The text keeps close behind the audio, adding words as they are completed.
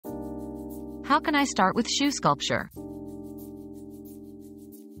How can I start with shoe sculpture?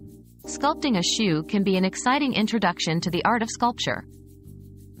 Sculpting a shoe can be an exciting introduction to the art of sculpture.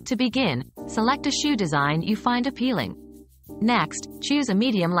 To begin, select a shoe design you find appealing. Next, choose a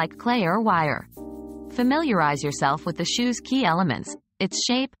medium like clay or wire. Familiarize yourself with the shoe's key elements, its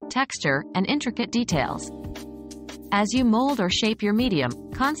shape, texture, and intricate details. As you mold or shape your medium,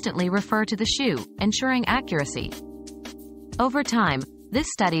 constantly refer to the shoe, ensuring accuracy. Over time, this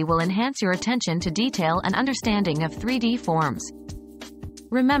study will enhance your attention to detail and understanding of 3D forms.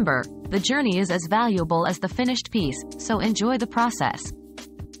 Remember, the journey is as valuable as the finished piece, so enjoy the process.